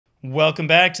Welcome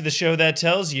back to the show that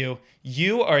tells you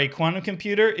you are a quantum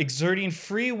computer exerting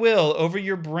free will over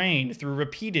your brain through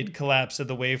repeated collapse of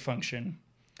the wave function.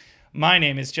 My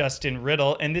name is Justin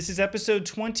Riddle, and this is episode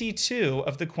 22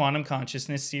 of the Quantum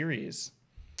Consciousness series.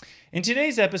 In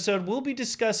today's episode, we'll be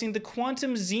discussing the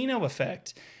quantum Zeno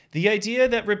effect, the idea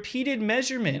that repeated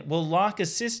measurement will lock a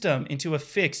system into a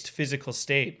fixed physical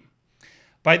state.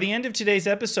 By the end of today's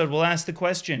episode, we'll ask the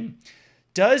question,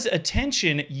 does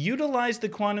attention utilize the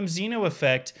quantum Zeno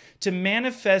effect to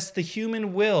manifest the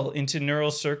human will into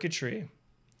neural circuitry?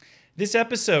 This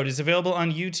episode is available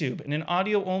on YouTube, and an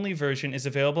audio-only version is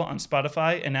available on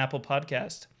Spotify and Apple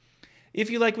Podcast. If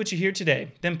you like what you hear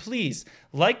today, then please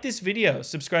like this video,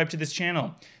 subscribe to this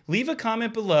channel, leave a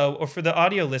comment below, or for the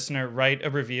audio listener, write a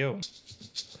review.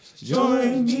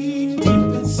 Join me deep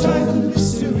inside the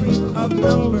mystery of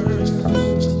numbers.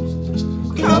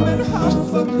 Come and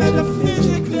huff a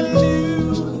metaphysical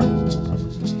loo.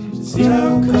 See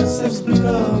how concepts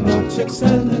become objects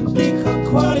and then become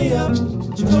qualia.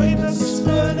 Join us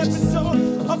for an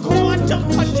episode of Quantum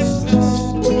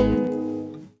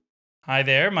Consciousness. Hi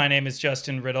there, my name is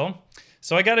Justin Riddle.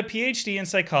 So I got a PhD in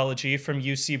psychology from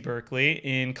UC Berkeley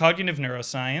in cognitive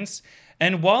neuroscience,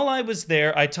 and while I was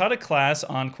there, I taught a class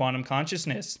on quantum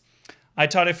consciousness. I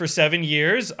taught it for 7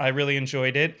 years, I really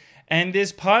enjoyed it, and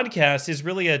this podcast is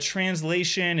really a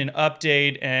translation, an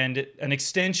update, and an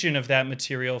extension of that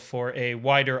material for a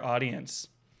wider audience.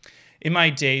 In my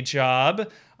day job,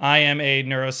 I am a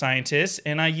neuroscientist,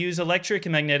 and I use electric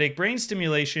and magnetic brain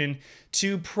stimulation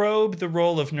to probe the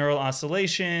role of neural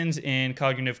oscillations in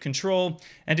cognitive control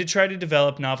and to try to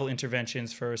develop novel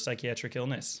interventions for psychiatric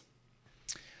illness.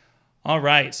 All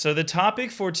right, so the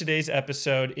topic for today's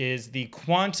episode is the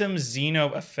quantum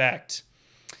Zeno effect.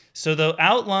 So the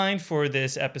outline for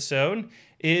this episode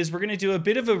is we're going to do a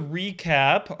bit of a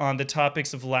recap on the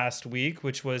topics of last week,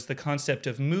 which was the concept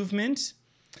of movement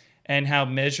and how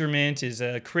measurement is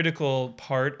a critical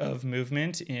part of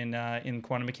movement in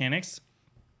quantum mechanics.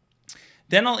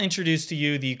 Then I'll introduce to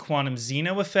you the quantum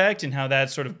Zeno effect and how that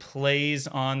sort of plays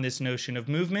on this notion of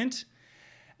movement.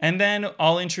 And then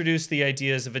I'll introduce the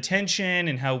ideas of attention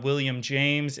and how William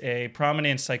James, a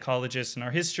prominent psychologist in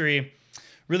our history,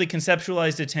 really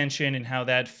conceptualized attention and how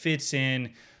that fits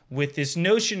in with this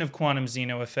notion of quantum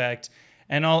Zeno effect.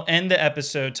 And I'll end the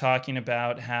episode talking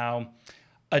about how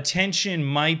attention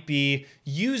might be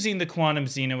using the quantum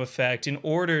Zeno effect in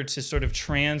order to sort of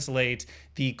translate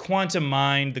the quantum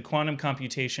mind, the quantum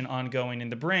computation ongoing in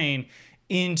the brain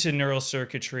into neural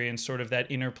circuitry and sort of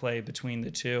that interplay between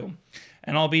the two.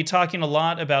 And I'll be talking a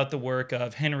lot about the work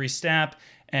of Henry Stapp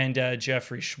and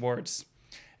Jeffrey Schwartz.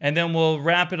 And then we'll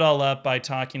wrap it all up by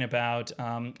talking about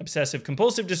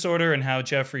obsessive-compulsive disorder and how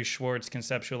Jeffrey Schwartz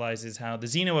conceptualizes how the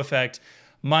Zeno effect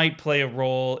might play a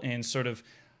role in sort of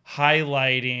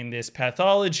highlighting this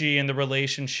pathology and the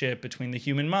relationship between the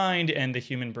human mind and the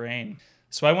human brain.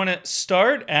 So I want to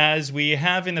start, as we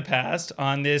have in the past,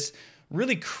 on this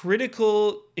really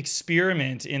critical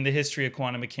experiment in the history of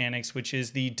quantum mechanics, which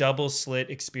is the double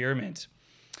slit experiment.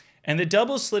 And the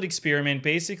double slit experiment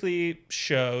basically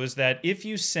shows that if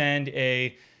you send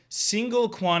a single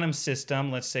quantum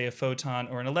system, let's say a photon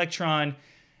or an electron,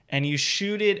 and you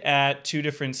shoot it at two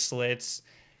different slits,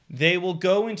 they will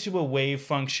go into a wave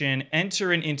function,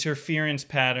 enter an interference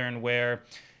pattern where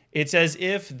it's as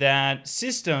if that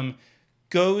system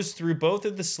goes through both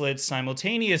of the slits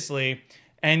simultaneously,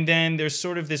 and then there's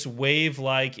sort of this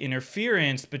wave-like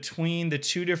interference between the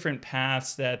two different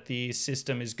paths that the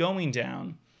system is going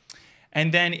down.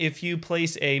 And then if you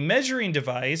place a measuring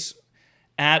device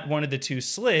at one of the two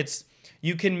slits,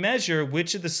 you can measure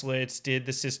which of the slits did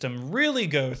the system really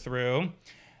go through.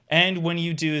 And when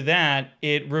you do that,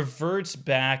 it reverts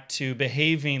back to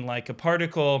behaving like a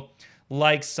particle,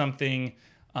 like something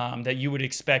that you would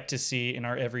expect to see in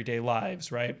our everyday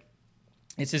lives, right?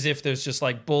 It's as if there's just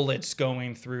like bullets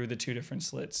going through the two different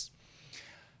slits.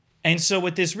 And so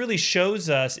what this really shows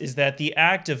us is that the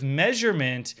act of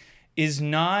measurement is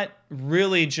not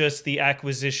really just the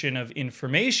acquisition of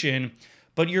information,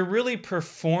 but you're really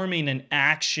performing an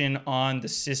action on the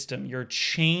system. You're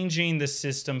changing the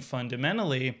system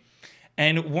fundamentally.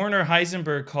 And Werner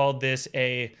Heisenberg called this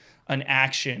an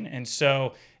action. And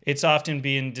so it's often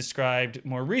being described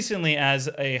more recently as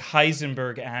a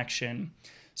Heisenberg action.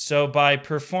 So by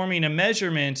performing a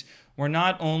measurement, we're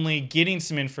not only getting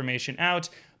some information out,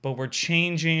 but we're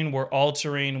changing, we're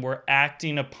altering, we're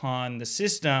acting upon the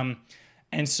system.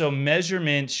 And so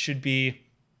measurement should be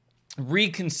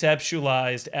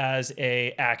reconceptualized as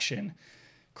an action.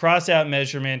 Cross out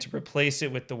measurement, replace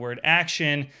it with the word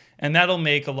action, and that'll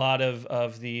make a lot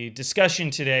of the discussion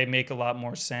today make a lot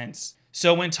more sense.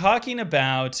 So when talking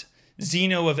about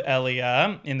Zeno of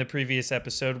Elea in the previous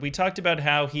episode, we talked about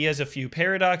how he has a few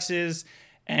paradoxes,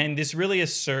 and this really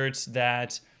asserts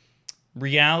that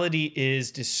reality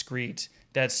is discrete,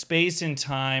 that space and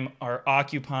time are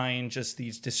occupying just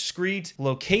these discrete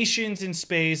locations in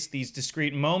space, these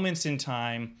discrete moments in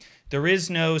time. There is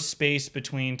no space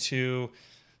between two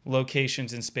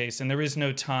locations in space, and there is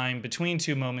no time between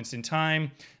two moments in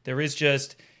time. There is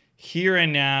just here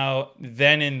and now,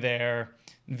 then and there.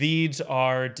 These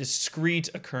are discrete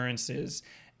occurrences.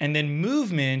 And then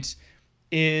movement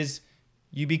is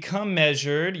you become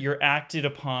measured, you're acted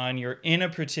upon, you're in a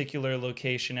particular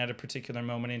location at a particular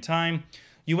moment in time.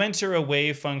 You enter a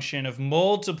wave function of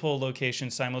multiple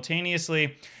locations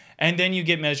simultaneously, and then you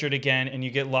get measured again and you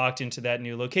get locked into that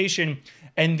new location.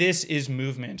 And this is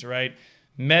movement, right?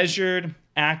 Measured,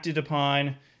 acted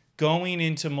upon, going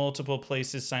into multiple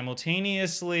places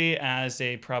simultaneously as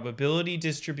a probability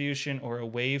distribution or a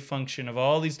wave function of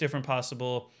all these different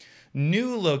possible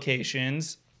new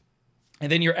locations.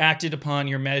 And then you're acted upon,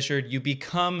 you're measured, you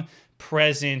become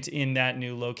present in that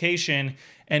new location.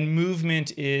 And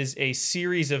movement is a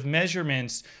series of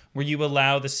measurements where you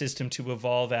allow the system to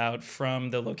evolve out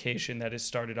from the location that it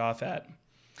started off at.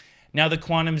 Now the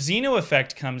quantum Zeno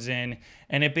effect comes in,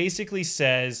 and it basically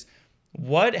says,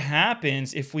 what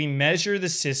happens if we measure the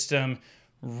system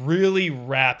really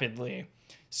rapidly?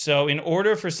 So in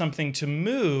order for something to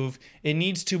move, it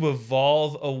needs to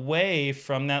evolve away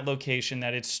from that location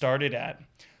that it started at.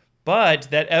 But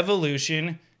that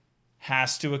evolution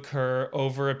has to occur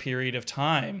over a period of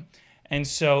time. And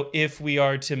so if we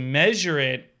are to measure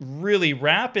it really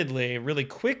rapidly, really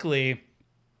quickly,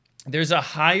 there's a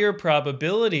higher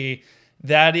probability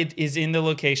that it is in the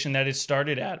location that it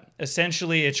started at.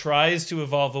 Essentially, it tries to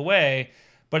evolve away,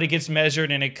 but it gets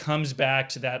measured and it comes back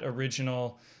to that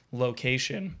original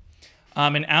location.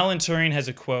 And Alan Turing has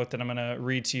a quote that I'm going to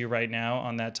read to you right now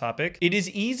on that topic. It is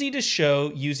easy to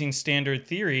show using standard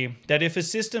theory that if a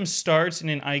system starts in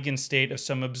an eigenstate of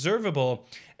some observable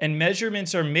and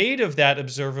measurements are made of that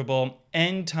observable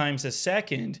n times a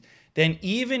second, then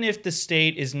even if the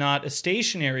state is not a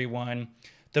stationary one,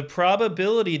 the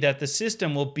probability that the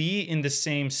system will be in the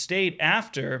same state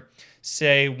after,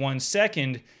 say, 1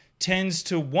 second, tends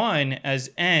to 1 as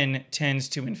n tends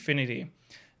to infinity.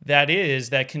 That is,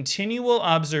 that continual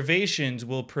observations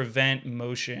will prevent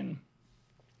motion.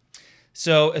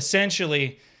 So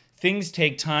essentially, things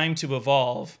take time to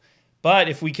evolve, but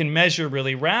if we can measure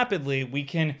really rapidly, we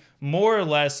can more or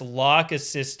less lock a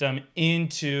system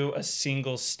into a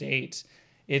single state.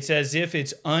 It's as if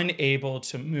it's unable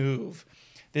to move.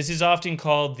 This is often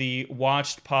called the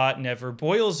watched pot never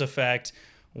boils effect,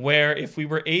 where if we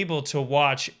were able to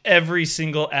watch every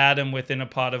single atom within a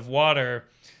pot of water,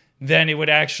 then it would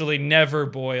actually never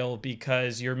boil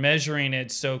because you're measuring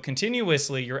it so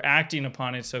continuously, you're acting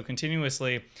upon it so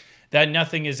continuously that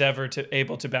nothing is ever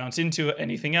able to bounce into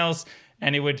anything else,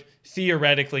 and it would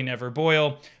theoretically never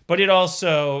boil. But it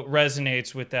also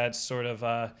resonates with that sort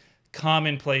of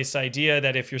commonplace idea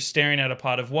that if you're staring at a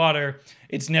pot of water,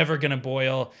 it's never going to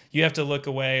boil. You have to look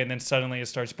away, and then suddenly it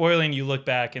starts boiling. You look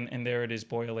back, and there it is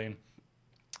boiling.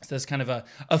 So that's kind of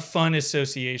a fun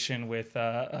association with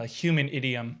a human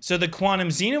idiom. So the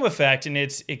quantum Zeno effect in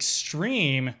its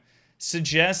extreme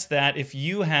suggests that if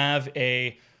you have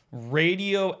a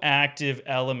radioactive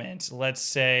element, let's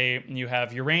say you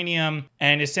have uranium,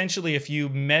 and essentially if you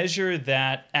measure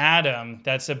that atom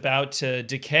that's about to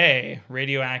decay,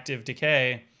 radioactive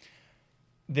decay,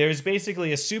 there's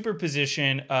basically a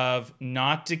superposition of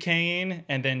not decaying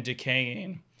and then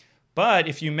decaying. But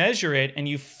if you measure it and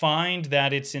you find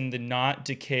that it's in the not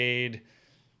decayed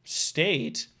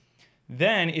state,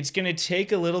 then it's going to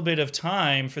take a little bit of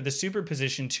time for the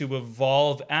superposition to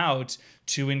evolve out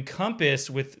to encompass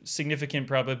with significant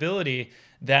probability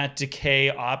that decay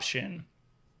option.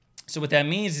 So what that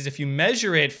means is if you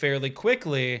measure it fairly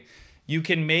quickly, you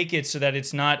can make it so that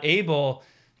it's not able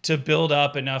to build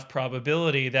up enough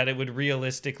probability that it would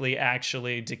realistically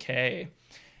actually decay.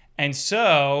 And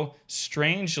so,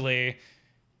 strangely,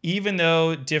 even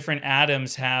though different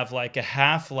atoms have like a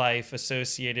half-life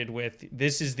associated with,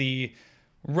 this is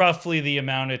roughly the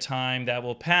amount of time that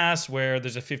will pass where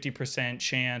there's a 50%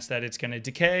 chance that it's going to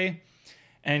decay.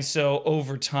 And so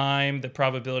over time, the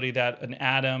probability that an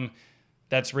atom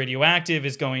that's radioactive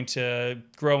is going to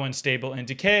grow unstable and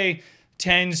decay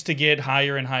tends to get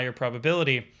higher and higher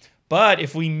probability. But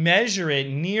if we measure it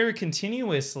near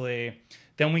continuously,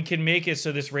 then we can make it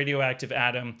so this radioactive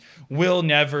atom will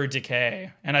never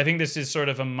decay. And I think this is sort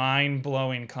of a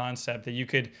mind-blowing concept that you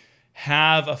could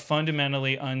have a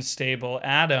fundamentally unstable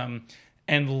atom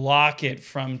and lock it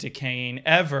from decaying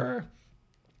ever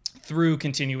through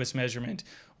continuous measurement.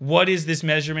 What is this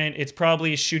measurement? It's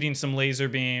probably shooting some laser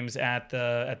beams at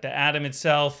the atom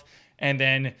itself, and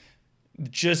then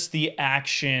just the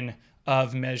action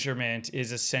of measurement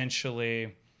is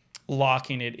essentially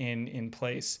locking it in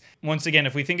place. Once again,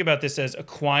 if we think about this as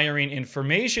acquiring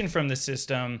information from the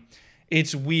system,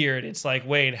 it's weird. It's like,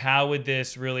 wait, how would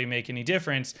this really make any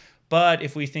difference? But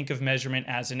if we think of measurement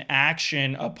as an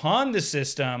action upon the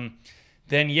system,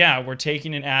 then yeah, we're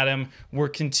taking an atom, we're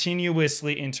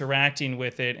continuously interacting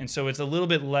with it, and so it's a little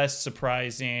bit less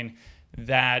surprising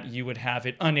that you would have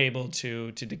it unable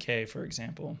to decay, for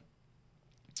example.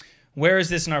 Where is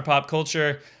this in our pop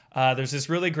culture? There's this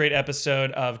really great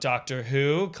episode of Doctor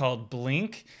Who called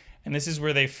Blink, and this is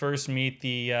where they first meet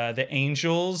the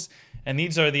angels, and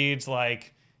these are these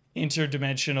like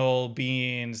interdimensional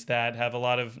beings that have a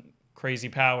lot of crazy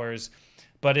powers.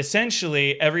 But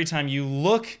essentially, every time you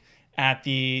look at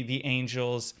the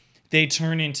angels, they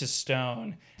turn into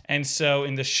stone. And so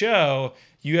in the show,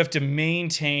 you have to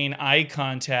maintain eye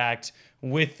contact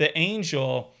with the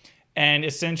angel, and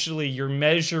essentially you're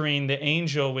measuring the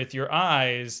angel with your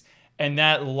eyes, and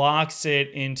that locks it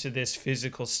into this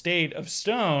physical state of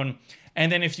stone.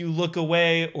 And then if you look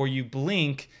away or you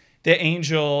blink, the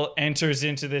angel enters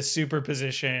into this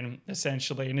superposition,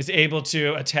 essentially, and is able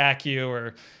to attack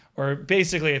you, or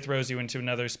basically it throws you into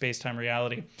another space-time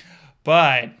reality.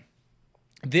 But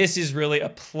this is really a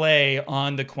play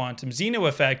on the quantum Zeno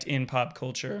effect in pop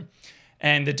culture.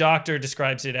 And the Doctor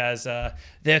describes it as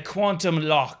they're quantum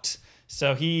locked.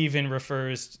 So he even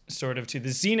refers sort of to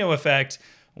the Zeno effect,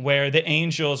 where the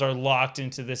angels are locked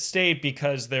into this state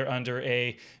because they're under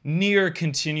a near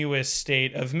continuous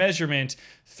state of measurement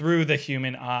through the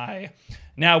human eye.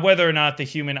 Now, whether or not the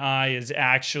human eye is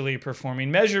actually performing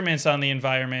measurements on the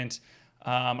environment,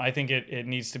 I think it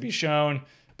needs to be shown.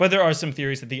 But there are some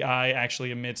theories that the eye actually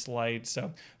emits light.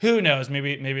 So who knows?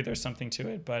 Maybe there's something to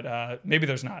it, but maybe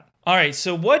there's not. All right,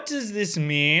 so what does this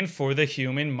mean for the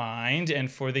human mind and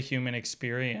for the human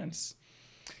experience?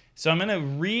 So I'm going to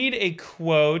read a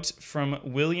quote from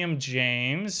William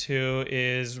James, who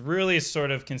is really sort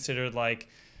of considered like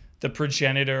the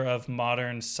progenitor of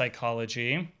modern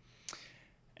psychology.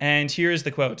 And here's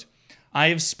the quote. "I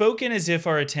have spoken as if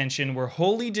our attention were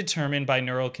wholly determined by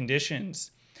neural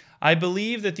conditions. I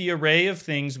believe that the array of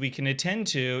things we can attend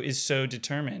to is so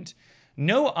determined.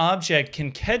 No object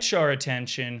can catch our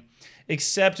attention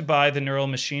except by the neural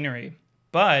machinery.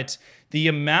 But the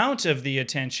amount of the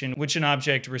attention which an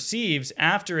object receives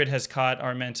after it has caught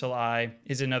our mental eye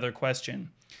is another question.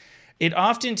 It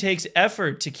often takes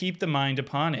effort to keep the mind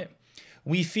upon it.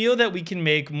 We feel that we can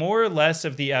make more or less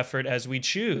of the effort as we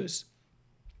choose.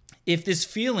 If this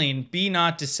feeling be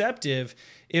not deceptive,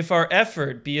 if our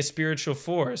effort be a spiritual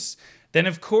force, then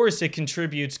of course it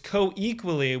contributes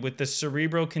co-equally with the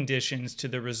cerebral conditions to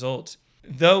the result.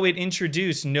 Though it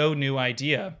introduce no new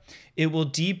idea, it will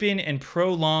deepen and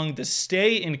prolong the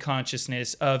stay in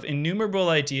consciousness of innumerable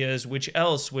ideas which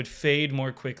else would fade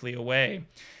more quickly away.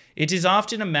 It is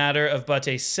often a matter of but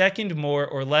a second more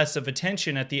or less of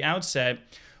attention at the outset,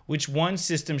 which one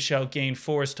system shall gain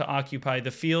force to occupy the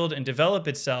field and develop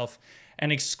itself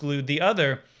and exclude the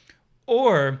other,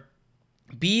 or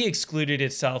be excluded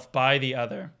itself by the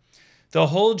other. The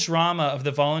whole drama of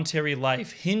the voluntary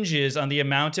life hinges on the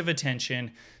amount of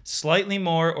attention, slightly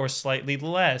more or slightly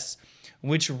less,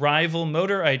 which rival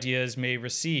motor ideas may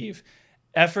receive.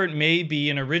 Effort may be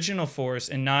an original force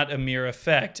and not a mere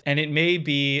effect, and it may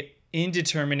be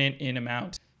indeterminate in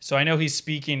amount." So I know he's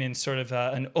speaking in sort of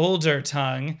an older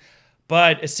tongue,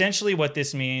 but essentially what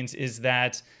this means is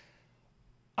that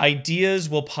ideas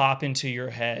will pop into your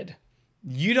head.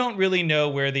 You don't really know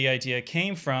where the idea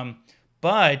came from,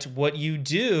 but what you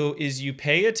do is you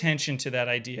pay attention to that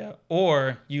idea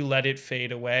or you let it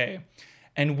fade away.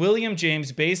 And William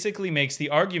James basically makes the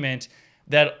argument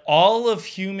that all of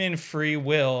human free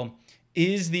will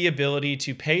is the ability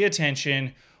to pay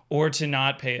attention or to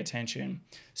not pay attention.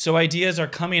 So ideas are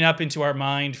coming up into our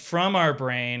mind from our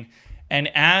brain, and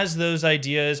as those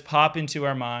ideas pop into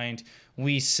our mind,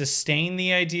 we sustain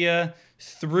the idea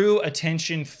through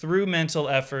attention, through mental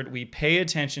effort. We pay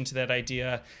attention to that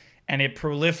idea, and it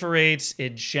proliferates,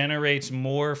 it generates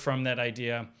more from that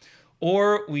idea.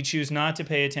 Or we choose not to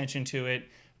pay attention to it.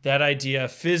 That idea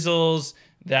fizzles,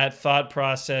 that thought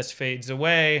process fades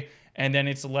away, and then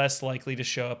it's less likely to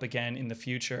show up again in the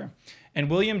future. And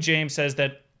William James says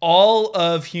that all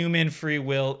of human free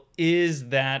will is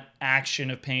that action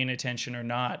of paying attention or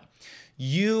not.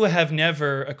 You have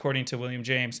never, according to William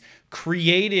James,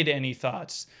 created any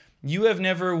thoughts. You have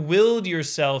never willed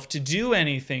yourself to do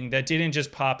anything that didn't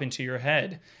just pop into your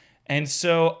head. And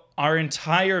so our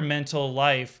entire mental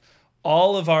life,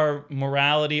 all of our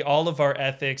morality, all of our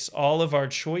ethics, all of our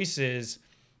choices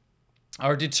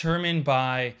are determined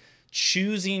by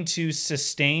choosing to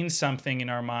sustain something in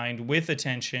our mind with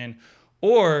attention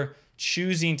or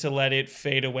choosing to let it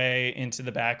fade away into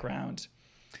the background.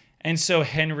 And so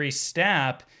Henry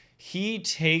Stapp, he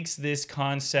takes this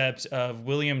concept of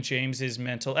William James's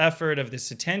mental effort, of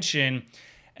this attention,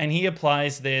 and he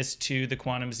applies this to the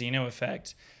quantum Zeno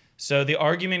effect. So the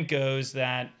argument goes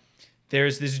that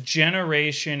there's this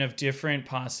generation of different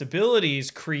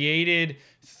possibilities created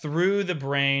through the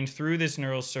brain, through this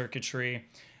neural circuitry,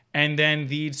 and then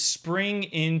these spring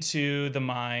into the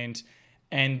mind.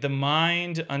 And the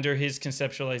mind, under his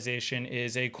conceptualization,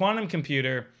 is a quantum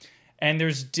computer, and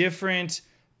there's different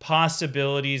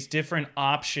possibilities, different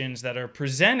options that are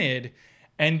presented,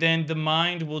 and then the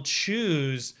mind will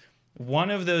choose one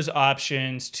of those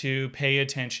options to pay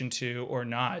attention to or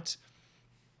not.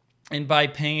 And by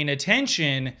paying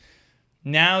attention,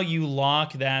 now you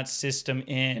lock that system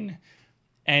in.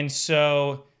 And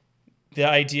so the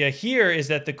idea here is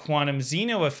that the quantum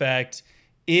Zeno effect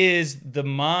is the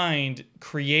mind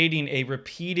creating a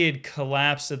repeated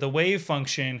collapse of the wave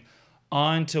function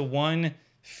onto one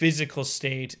physical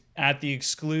state at the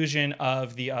exclusion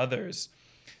of the others.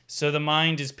 So the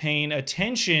mind is paying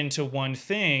attention to one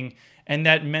thing, and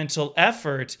that mental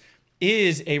effort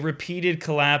is a repeated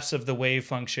collapse of the wave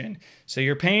function. So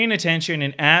you're paying attention,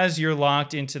 and as you're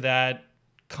locked into that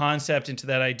concept, into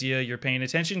that idea, you're paying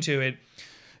attention to it,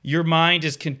 your mind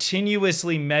is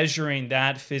continuously measuring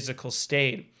that physical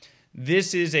state.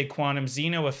 This is a quantum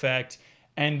Zeno effect,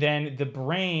 and then the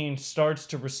brain starts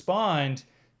to respond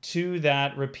to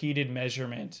that repeated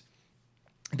measurement.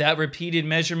 That repeated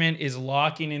measurement is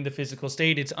locking in the physical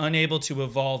state. It's unable to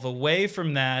evolve away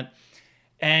from that.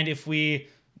 And if we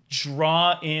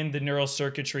draw in the neural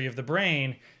circuitry of the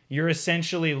brain, you're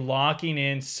essentially locking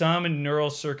in some neural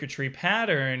circuitry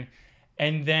pattern,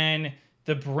 and then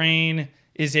the brain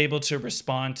is able to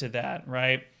respond to that,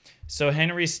 right? So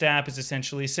Henry Stapp is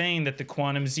essentially saying that the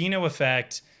quantum Zeno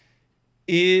effect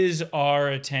is our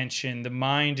attention. The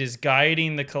mind is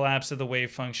guiding the collapse of the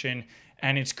wave function,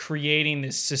 and it's creating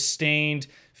this sustained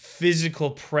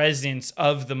physical presence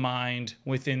of the mind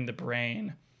within the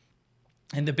brain.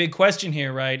 And the big question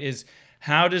here, right, is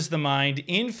how does the mind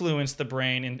influence the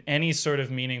brain in any sort of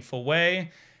meaningful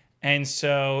way? And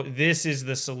so this is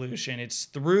the solution. It's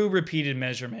through repeated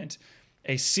measurement.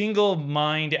 A single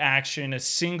mind action, a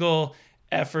single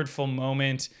effortful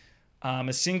moment,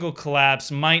 a single collapse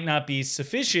might not be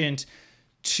sufficient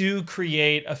to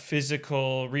create a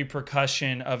physical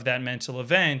repercussion of that mental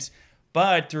event,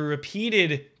 but through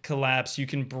repeated collapse, you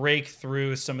can break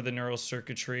through some of the neural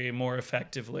circuitry more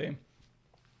effectively.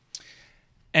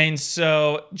 And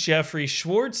so Jeffrey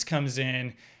Schwartz comes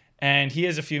in, and he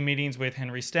has a few meetings with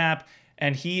Henry Stapp,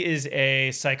 and he is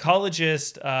a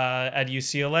psychologist at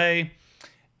UCLA,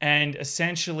 and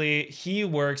essentially he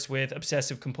works with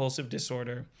obsessive-compulsive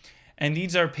disorder. And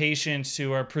these are patients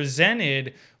who are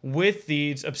presented with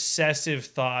these obsessive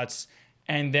thoughts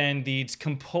and then these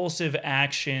compulsive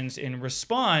actions in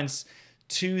response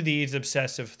to these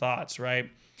obsessive thoughts, right?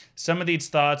 Some of these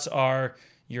thoughts are,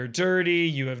 you're dirty,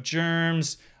 you have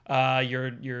germs,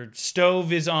 your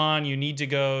stove is on, you need to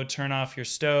go turn off your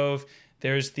stove.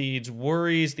 There's these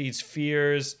worries, these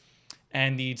fears,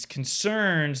 and these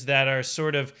concerns that are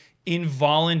sort of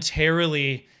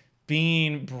involuntarily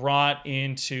being brought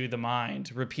into the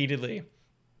mind repeatedly.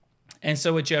 And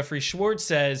so what Jeffrey Schwartz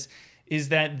says is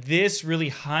that this really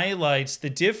highlights the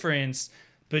difference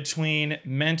between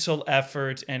mental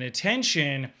effort and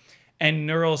attention and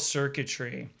neural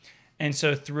circuitry. And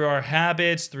so through our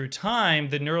habits, through time,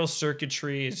 the neural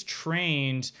circuitry is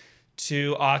trained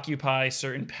to occupy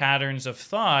certain patterns of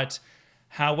thought.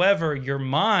 However, your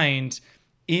mind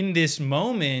in this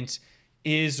moment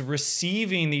is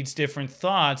receiving these different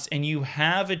thoughts, and you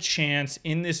have a chance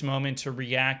in this moment to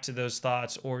react to those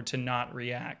thoughts or to not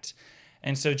react.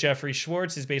 And so Jeffrey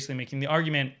Schwartz is basically making the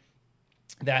argument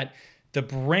that the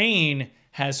brain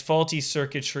has faulty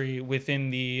circuitry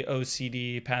within the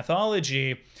OCD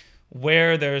pathology,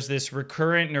 where there's this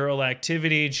recurrent neural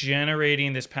activity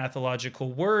generating this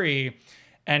pathological worry,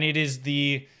 and it is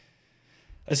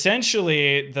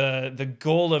essentially the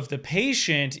goal of the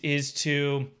patient is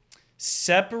to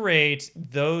separate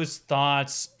those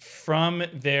thoughts from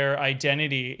their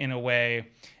identity in a way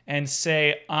and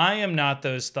say, I am not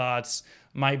those thoughts.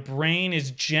 My brain is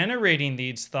generating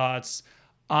these thoughts.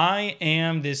 I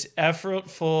am this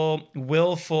effortful,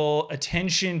 willful,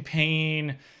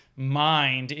 attention-paying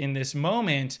mind in this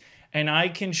moment, and I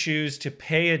can choose to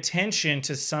pay attention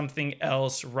to something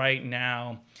else right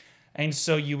now. And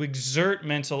so you exert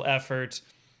mental effort.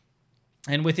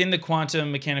 And within the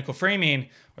quantum mechanical framing,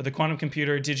 or the quantum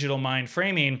computer digital mind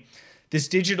framing, this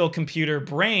digital computer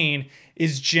brain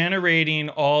is generating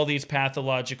all these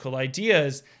pathological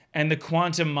ideas, and the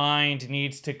quantum mind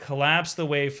needs to collapse the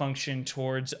wave function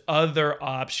towards other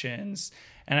options.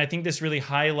 And I think this really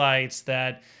highlights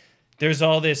that there's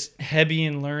all this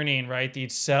Hebbian learning, right?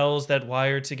 These cells that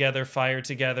wire together, fire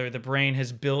together. The brain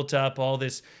has built up all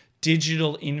this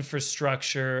digital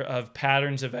infrastructure of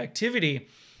patterns of activity.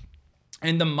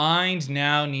 And the mind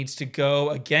now needs to go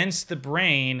against the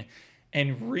brain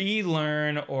and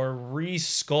relearn or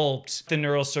resculpt the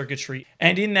neural circuitry.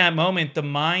 And in that moment, the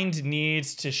mind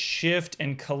needs to shift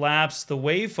and collapse the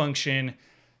wave function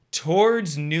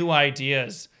towards new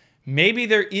ideas. Maybe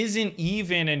there isn't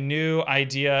even a new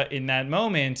idea in that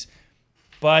moment,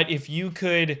 but if you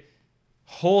could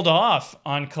hold off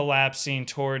on collapsing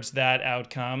towards that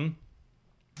outcome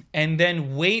and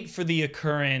then wait for the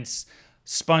occurrence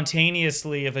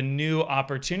spontaneously of a new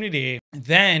opportunity,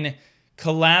 then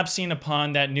collapsing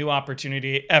upon that new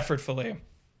opportunity effortfully,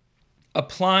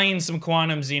 applying some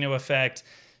quantum Zeno effect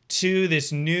to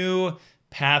this new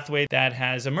pathway that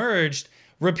has emerged,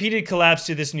 repeated collapse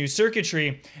to this new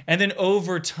circuitry, and then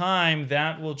over time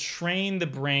that will train the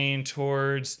brain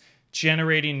towards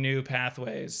generating new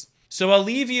pathways. So I'll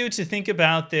leave you to think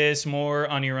about this more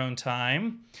on your own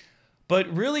time, but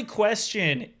really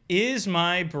question, is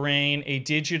my brain a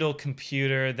digital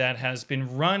computer that has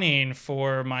been running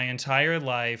for my entire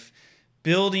life,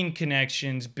 building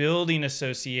connections, building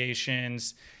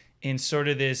associations in sort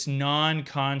of this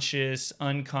non-conscious,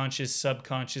 unconscious,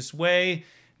 subconscious way?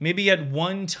 Maybe at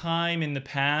one time in the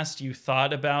past you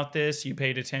thought about this, you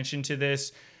paid attention to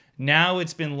this. Now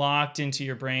it's been locked into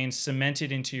your brain,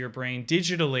 cemented into your brain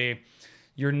digitally.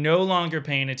 You're no longer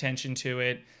paying attention to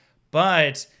it,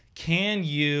 but can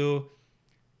you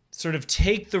sort of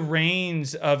take the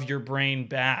reins of your brain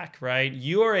back, right?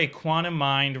 You are a quantum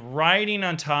mind riding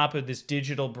on top of this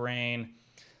digital brain.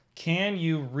 Can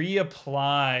you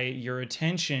reapply your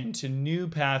attention to new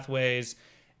pathways?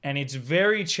 And it's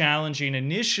very challenging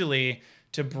initially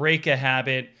to break a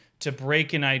habit, to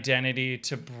break an identity,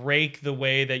 to break the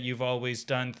way that you've always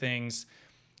done things.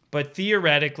 But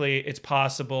theoretically, it's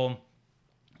possible.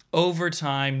 Over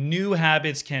time, new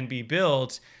habits can be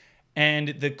built.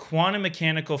 And the quantum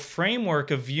mechanical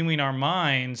framework of viewing our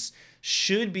minds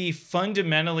should be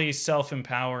fundamentally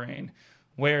self-empowering,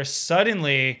 where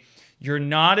suddenly you're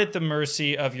not at the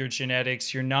mercy of your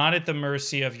genetics, you're not at the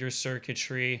mercy of your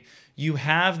circuitry. You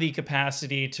have the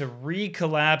capacity to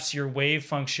recollapse your wave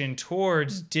function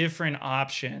towards different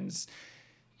options.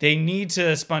 They need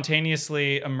to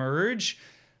spontaneously emerge,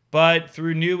 but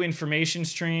through new information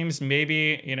streams,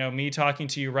 maybe, me talking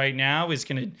to you right now is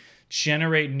going to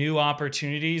generate new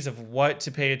opportunities of what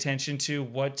to pay attention to,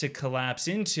 what to collapse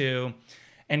into.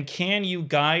 And can you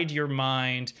guide your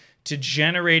mind to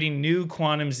generating new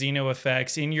quantum Zeno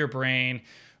effects in your brain,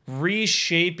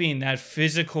 reshaping that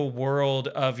physical world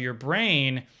of your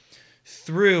brain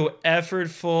through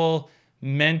effortful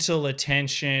mental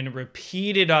attention,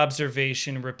 repeated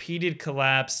observation, repeated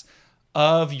collapse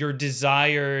of your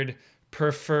desired,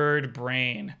 preferred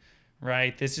brain,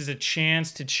 right? This is a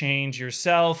chance to change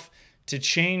yourself, to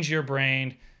change your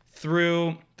brain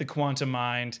through the quantum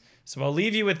mind. So I'll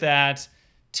leave you with that.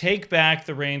 Take back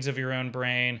the reins of your own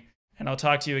brain, and I'll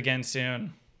talk to you again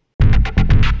soon.